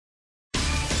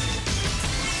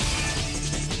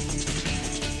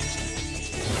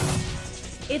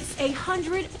It's a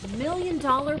 $100 million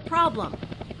problem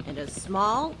and as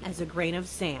small as a grain of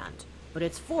sand, but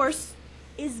its force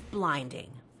is blinding.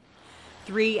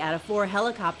 3 out of 4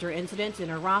 helicopter incidents in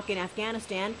Iraq and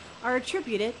Afghanistan are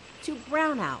attributed to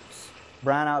brownouts.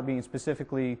 Brownout being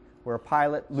specifically where a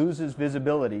pilot loses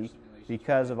visibility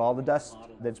because of all the dust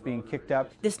that's being kicked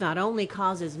up. This not only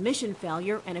causes mission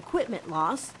failure and equipment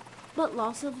loss, but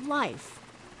loss of life.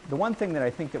 The one thing that I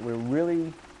think that we're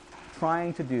really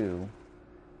trying to do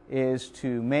is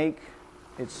to make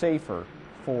it safer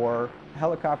for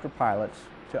helicopter pilots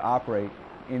to operate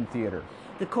in theater.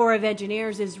 The Corps of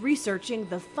Engineers is researching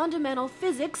the fundamental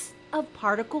physics of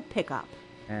particle pickup.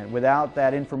 And without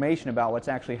that information about what's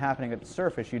actually happening at the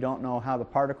surface, you don't know how the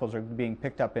particles are being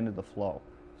picked up into the flow.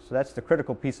 So that's the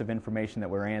critical piece of information that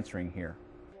we're answering here.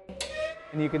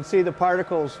 And you can see the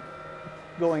particles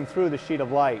going through the sheet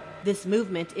of light. This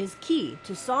movement is key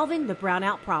to solving the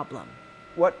brownout problem.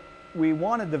 What we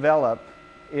want to develop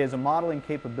is a modeling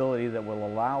capability that will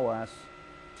allow us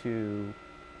to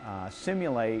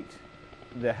simulate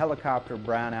the helicopter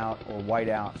brownout or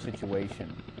whiteout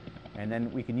situation. And then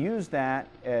we can use that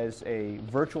as a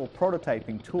virtual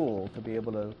prototyping tool to be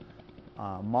able to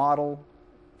model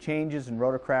changes in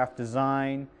rotorcraft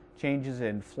design, changes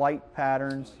in flight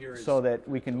patterns, so that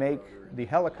we can make the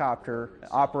helicopter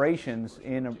operations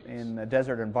in a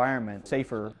desert environment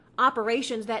safer.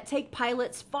 Operations that take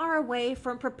pilots far away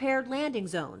from prepared landing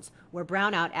zones, where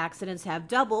brownout accidents have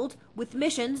doubled with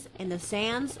missions in the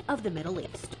sands of the Middle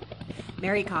East.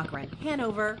 Mary Cochran,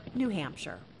 Hanover, New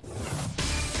Hampshire.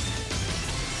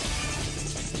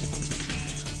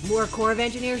 More Corps of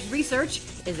Engineers research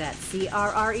is at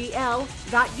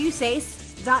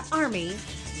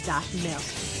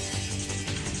CRREL.usace.ARMY.MIL.